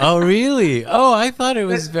about?" Oh, really? Oh, I thought it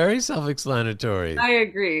was But very self-explanatory. I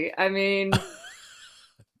agree. I mean,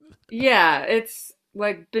 yeah, it's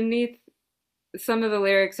like beneath some of the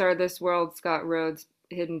lyrics are this world's got roads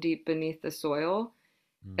hidden deep beneath the soil.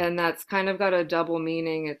 Mm. And that's kind of got a double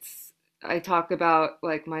meaning. I talk about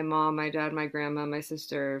like my mom, my dad, my grandma, my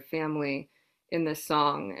sister, family in this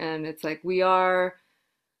song. And it's like we are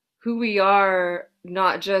who we are,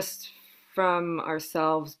 not just from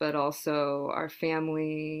ourselves, but also our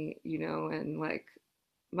family, and like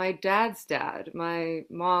my dad's dad, my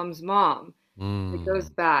mom's mom. It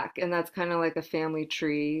goes Mm. back, and that's kind of like a family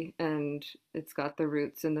tree, and it's got the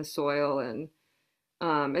roots in the soil, and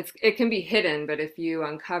it can be hidden, but if you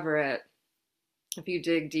uncover it, if you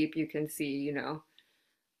dig deep, you can see,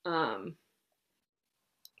 um,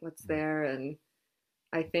 what's there. And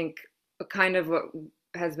I think kind of what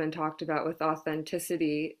has been talked about with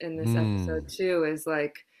authenticity in this episode Mm. too is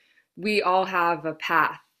like we all have a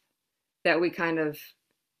path that we kind of,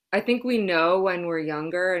 I think we know when we're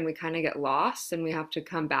younger and we kind of get lost and we have to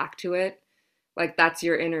come back to it. Like that's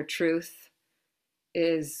your inner truth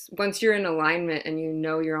is once you're in alignment and you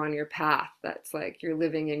know you're on your path, that's like you're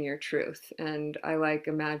living in your truth. And I like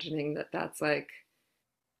imagining that that's like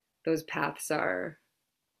those paths are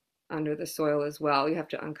under the soil as well. You have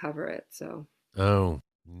to uncover it. So, Oh,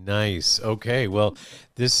 nice. Okay. Well,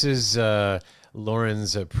 this is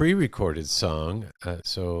Lauren's pre-recorded song.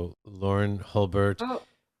 So Lauren Hulbert. oh,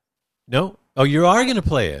 No? Oh, you are I, going to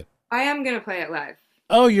play it. I am going to play it live.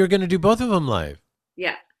 Oh, you're going to do both of them live.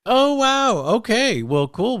 Yeah. Oh, wow. Okay. Well,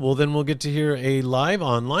 cool. Well, then we'll get to hear a live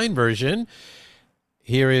online version.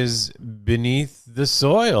 Here is Beneath the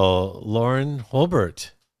Soil, Lauren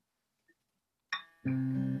Hulbert.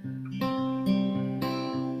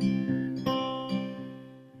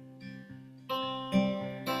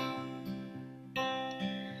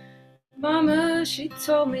 Mama, she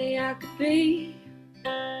told me I could be,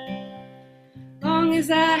 long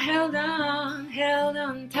as I held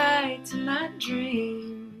on tight to my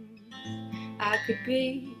dreams. I could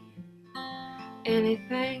be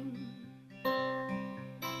anything.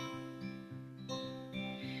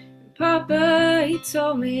 Papa, he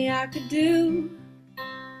told me I could do,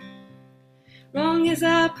 long as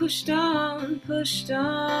I pushed on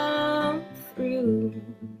through.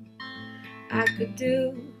 I could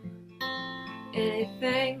do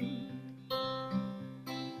anything.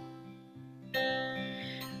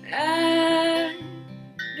 I've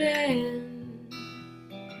been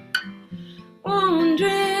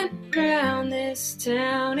wandering around this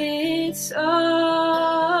town. It's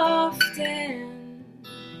often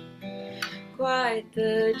quite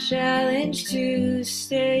the challenge to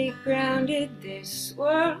stay grounded. This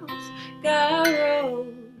world's got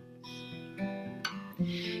roads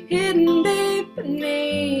hidden deep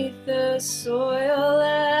beneath the soil.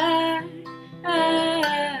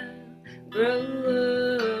 I grow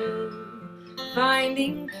up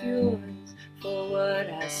finding cures for what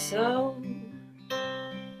I sow.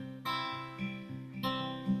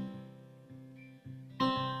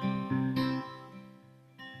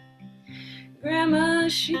 Grandma,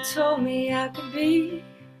 she told me I could be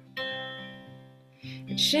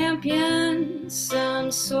a champion,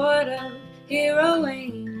 some sort of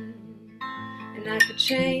heroine, and I could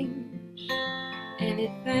change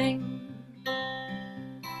anything.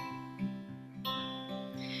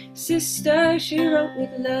 Sister, she wrote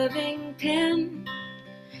with loving pen.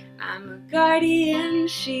 I'm a guardian,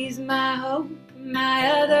 she's my hope, my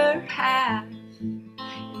other half,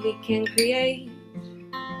 and we can create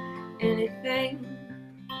anything.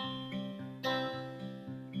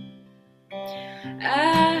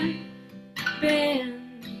 I've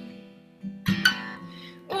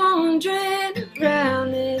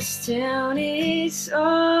This town is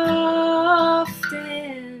often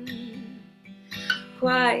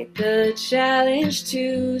quite the challenge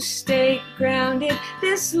to stay grounded.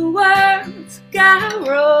 This world's got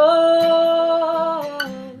roads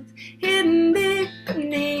hidden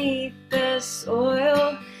beneath the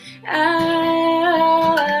soil.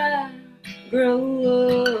 I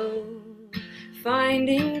grow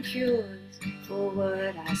finding cures for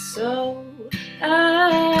what I sow.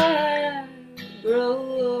 I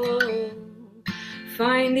grow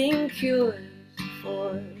finding cures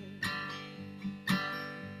for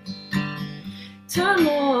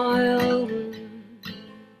turmoil,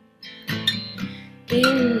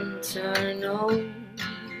 internal,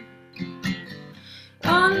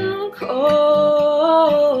 uncoiled,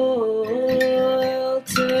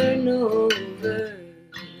 turnover,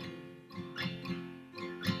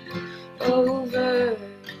 over,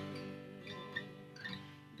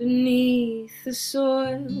 beneath the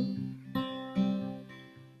soil.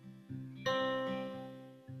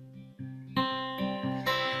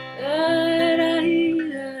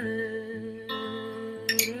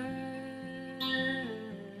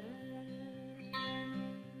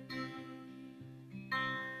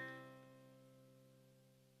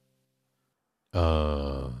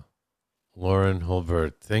 Lauren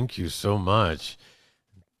Hulbert, thank you so much.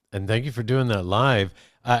 And thank you for doing that live.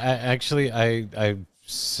 I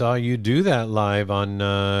saw you do that live on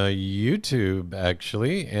YouTube,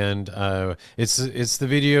 actually, and it's the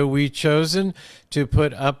video we chosen to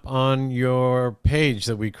put up on your page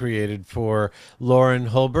that we created for Lauren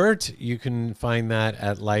Hulbert. You can find that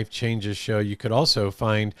at Life Changes Show. You could also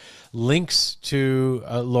find links to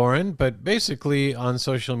Lauren, but basically on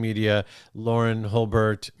social media, Lauren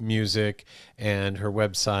Hulbert Music, and her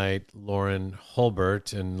website, Lauren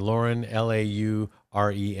Hulbert, and Lauren, Lauren,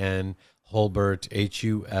 Hulbert, Hulbert,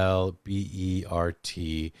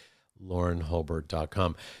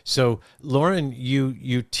 laurenhulbert.com. So, Lauren,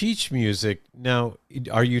 you teach music. Now,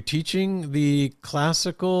 are you teaching the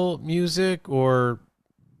classical music or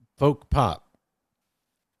folk pop?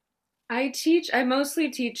 I mostly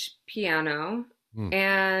teach piano,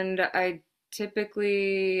 and I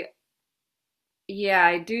typically,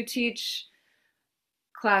 I do teach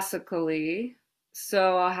classically.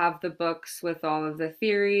 So I'll have the books with all of the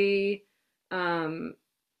theory, and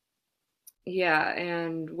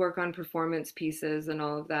work on performance pieces and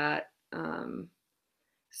all of that.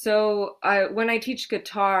 So when I teach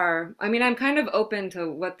guitar, I mean, I'm kind of open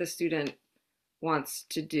to what the student wants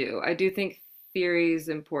to do. I do think theory is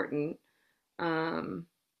important, as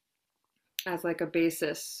like a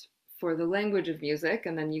basis for the language of music,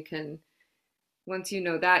 and then you can, once you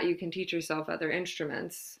know that, you can teach yourself other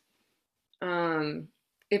instruments.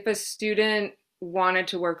 If a student wanted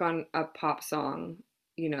to work on a pop song,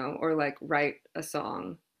 or like write a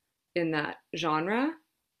song in that genre,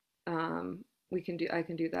 I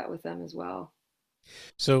can do that with them as well.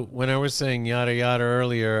 So when I was saying yada yada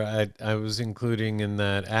earlier, I was including in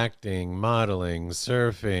that acting, modeling,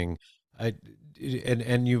 surfing.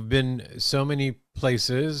 And you've been so many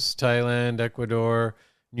places: Thailand, Ecuador,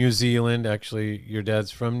 New Zealand. Actually, your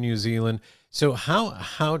dad's from New Zealand. So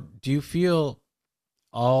how do you feel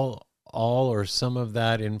all or some of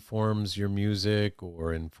that informs your music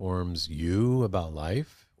or informs you about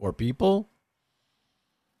life or people?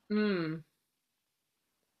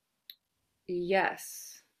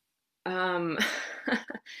 Yes. Um,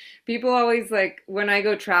 People always like, when I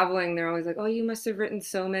go traveling, they're always like, "Oh, you must have written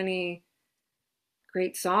so many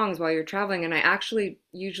great songs while you're traveling." And I actually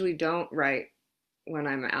usually don't write when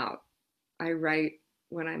I'm out. I write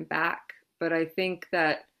when I'm back. But I think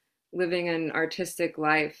that living an artistic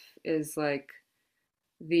life is like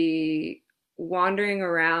the wandering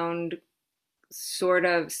around sort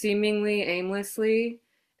of seemingly aimlessly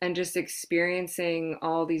and just experiencing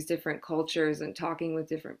all these different cultures and talking with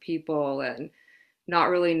different people and not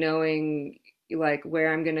really knowing like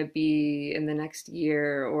where I'm going to be in the next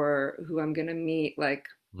year or who I'm going to meet. Like,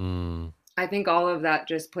 I think all of that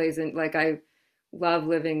just plays in. Like, I love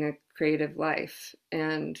living a creative life.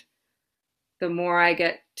 And the more I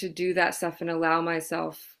get to do that stuff and allow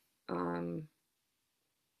myself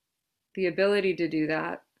the ability to do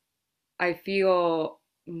that, I feel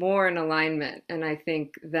more in alignment. And I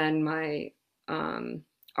think then my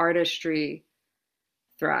artistry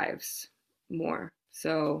thrives more.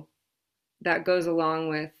 So that goes along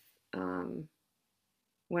with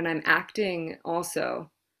when I'm acting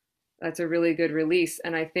also. That's a really good release.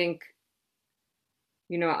 And I think,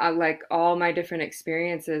 I like all my different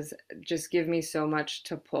experiences just give me so much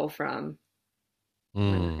to pull from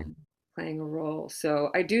when I'm playing a role.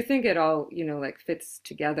 So I do think it all, like fits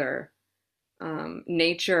together.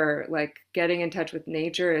 nature, like getting in touch with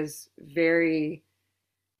nature is very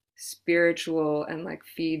spiritual and like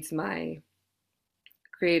feeds my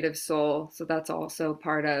creative soul. So that's also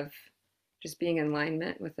part of just being in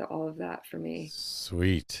alignment with all of that for me.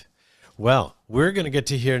 Sweet. Well, we're going to get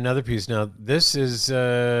to hear another piece now. This is,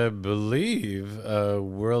 believe, a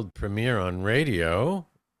world premiere on radio,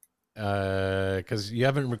 because you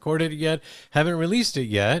haven't recorded it yet, haven't released it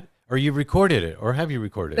yet, or you recorded it, or have you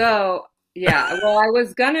recorded it? So, yeah, well, I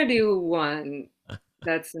was gonna do one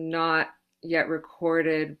that's not yet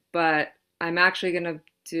recorded, but I'm actually gonna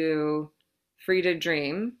do Free to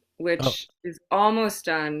Dream, Oh, which is almost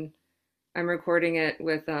done. I'm recording it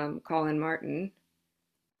with Colin Martin,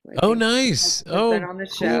 who I oh, think nice. has been Oh, on the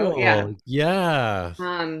show. Yeah. cool. Yeah.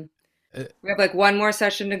 Um, Uh, we have like one more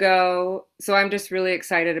session to go. So I'm just really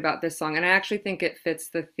excited about this song. And I actually think it fits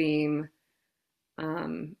the theme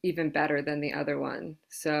even better than the other one.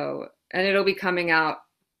 So, and it'll be coming out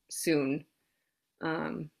soon.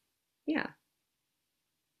 Yeah.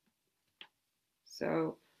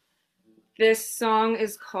 So this song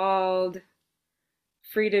is called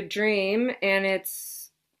Free to Dream, and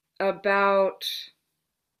it's about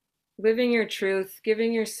living your truth,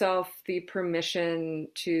 giving yourself the permission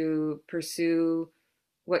to pursue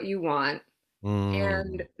what you want,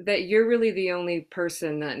 and that you're really the only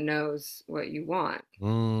person that knows what you want,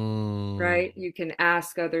 right? You can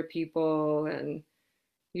ask other people and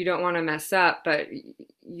you don't want to mess up, but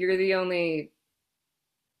you're the only,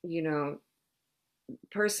 you know,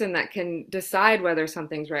 person that can decide whether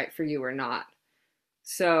something's right for you or not.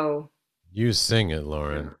 So, You sing it,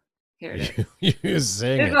 Lauren. here it is. You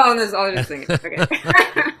sing it. I'll just sing it.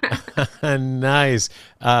 Okay. Nice.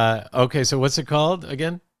 Okay, so what's it called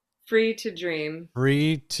again? Free to Dream.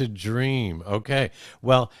 Free to Dream. Okay.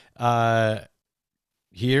 Well,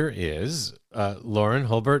 here is Lauren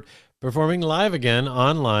Hulbert performing live again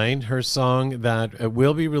online her song that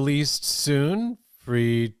will be released soon,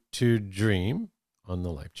 Free to Dream, on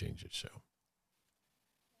the Life Changes Show.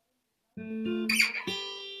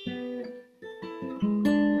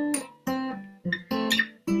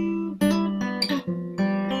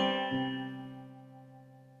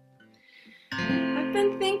 I've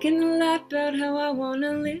been thinking a lot about how I want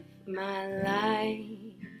to live my life.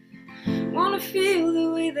 Want to feel the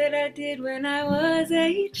way that I did when I was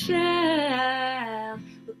a child,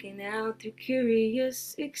 looking out through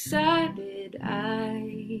curious, excited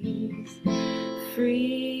eyes.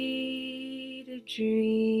 Free to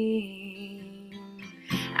dream.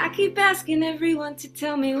 I keep asking everyone to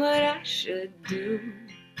tell me what I should do.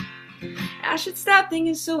 I should stop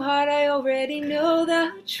thinking so hard, I already know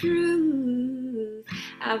the truth.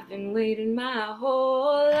 I've been waiting my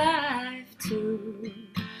whole life to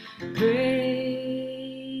break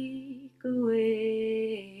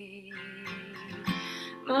away.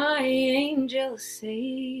 My angels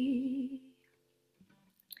say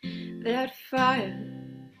that fire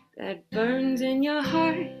that burns in your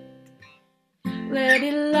heart, let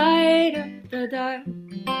it light up the dark.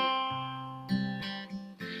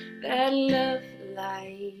 That love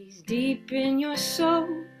lies deep in your soul.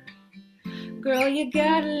 Girl, you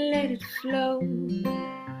gotta let it flow.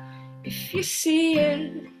 If you see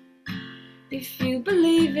it, if you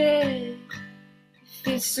believe it, if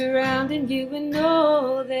it's surrounding you and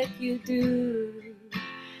know that you do.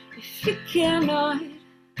 If you cannot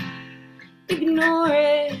ignore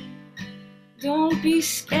it, don't be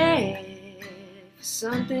scared for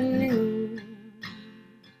something new.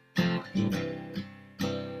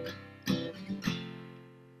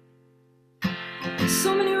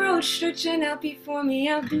 So many roads stretching out before me,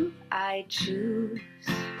 how do I choose?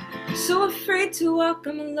 So afraid to walk,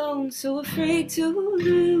 I'm alone, so afraid to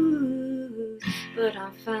lose. But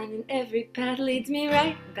I'm finding every path leads me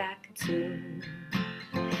right back to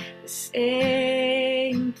the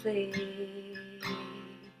same place.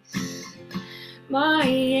 My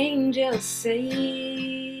angels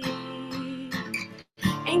say,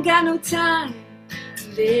 ain't got no time to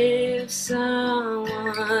live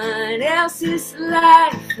someone else's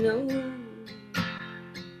life, no.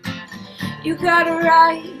 You got a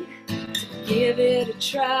right to give it a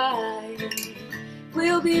try.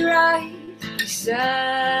 We'll be right beside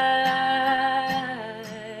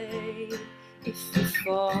if you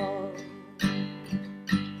fall.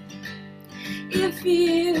 If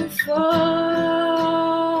you fall,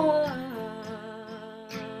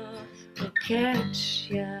 we'll catch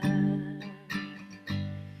ya.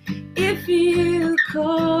 If you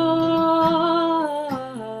call,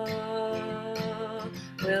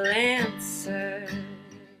 we'll answer.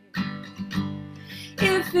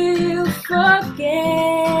 If you forget,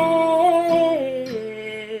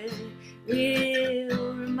 we'll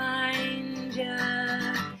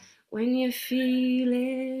you're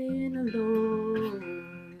feeling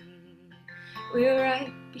alone, we're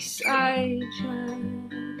right beside you.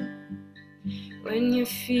 When you're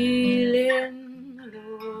feeling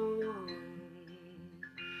alone,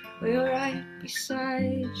 we're right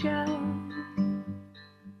beside you.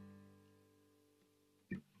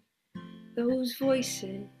 Those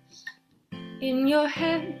voices in your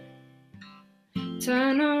head,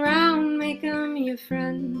 turn around, make them your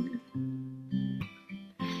friend.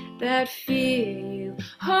 That fear you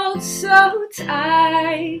hold so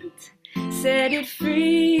tight, set it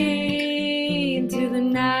free into the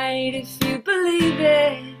night. If you believe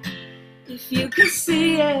it, if you can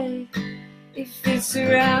see it, if it's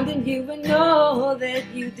surrounding you and know that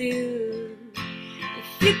you do.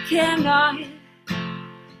 If you cannot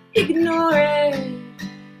ignore it,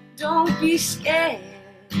 don't be scared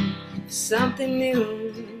of something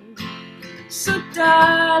new. So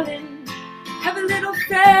darling, have a little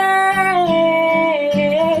faith,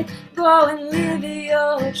 go and live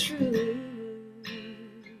your truth.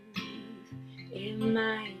 It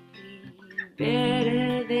might be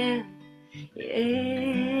better than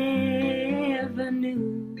you ever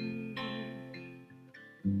knew.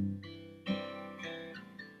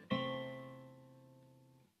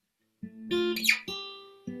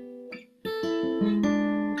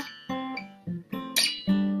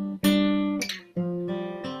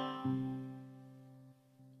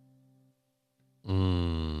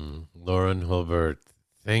 Lauren Hulbert,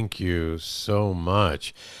 thank you so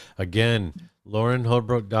much. Again,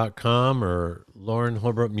 laurenhulbert.com or Lauren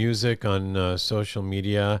Hulbert Music on social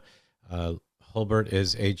media. Hulbert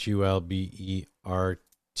is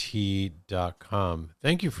HULBERT.com.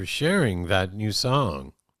 Thank you for sharing that new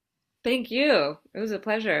song. Thank you. It was a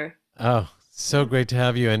pleasure. Oh, so great to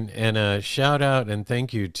have you. And a shout out and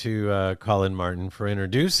thank you to Colin Martin for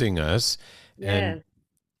introducing us. Yes. And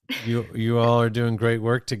you all are doing great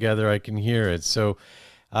work together. I can hear it. So,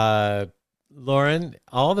 Lauren,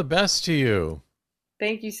 all the best to you.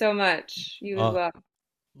 Thank you so much. You as well.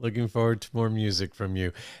 Looking forward to more music from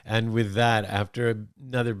you. And with that, after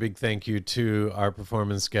another big thank you to our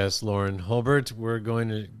performance guest, Lauren Hulbert, we're going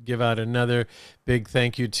to give out another big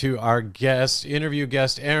thank you to our interview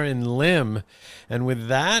guest, Aerin Lim. And with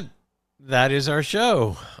that, that is our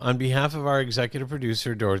show. On behalf of our executive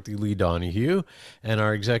producer, Dorothy Lee Donahue, and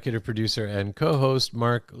our executive producer and co-host,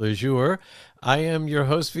 Mark Laisure, I am your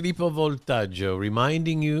host, Filippo Voltaggio,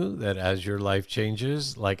 reminding you that as your life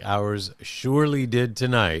changes, like ours surely did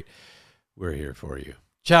tonight, we're here for you.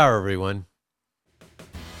 Ciao, everyone.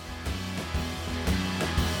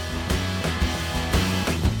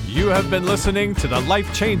 You have been listening to the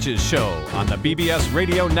Life Changes Show on the BBS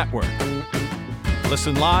Radio Network.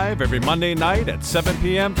 Listen live every Monday night at 7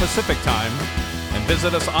 p.m. Pacific Time and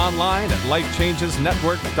visit us online at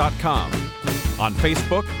lifechangesnetwork.com, on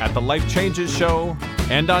Facebook at The Life Changes Show,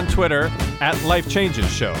 and on Twitter at Life Changes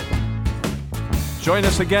Show. Join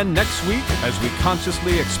us again next week as we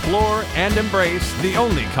consciously explore and embrace the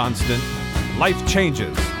only constant, life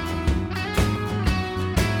changes.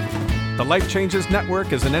 The Life Changes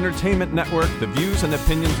Network is an entertainment network. The views and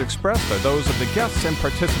opinions expressed are those of the guests and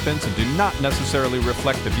participants and do not necessarily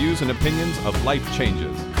reflect the views and opinions of Life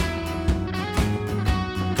Changes.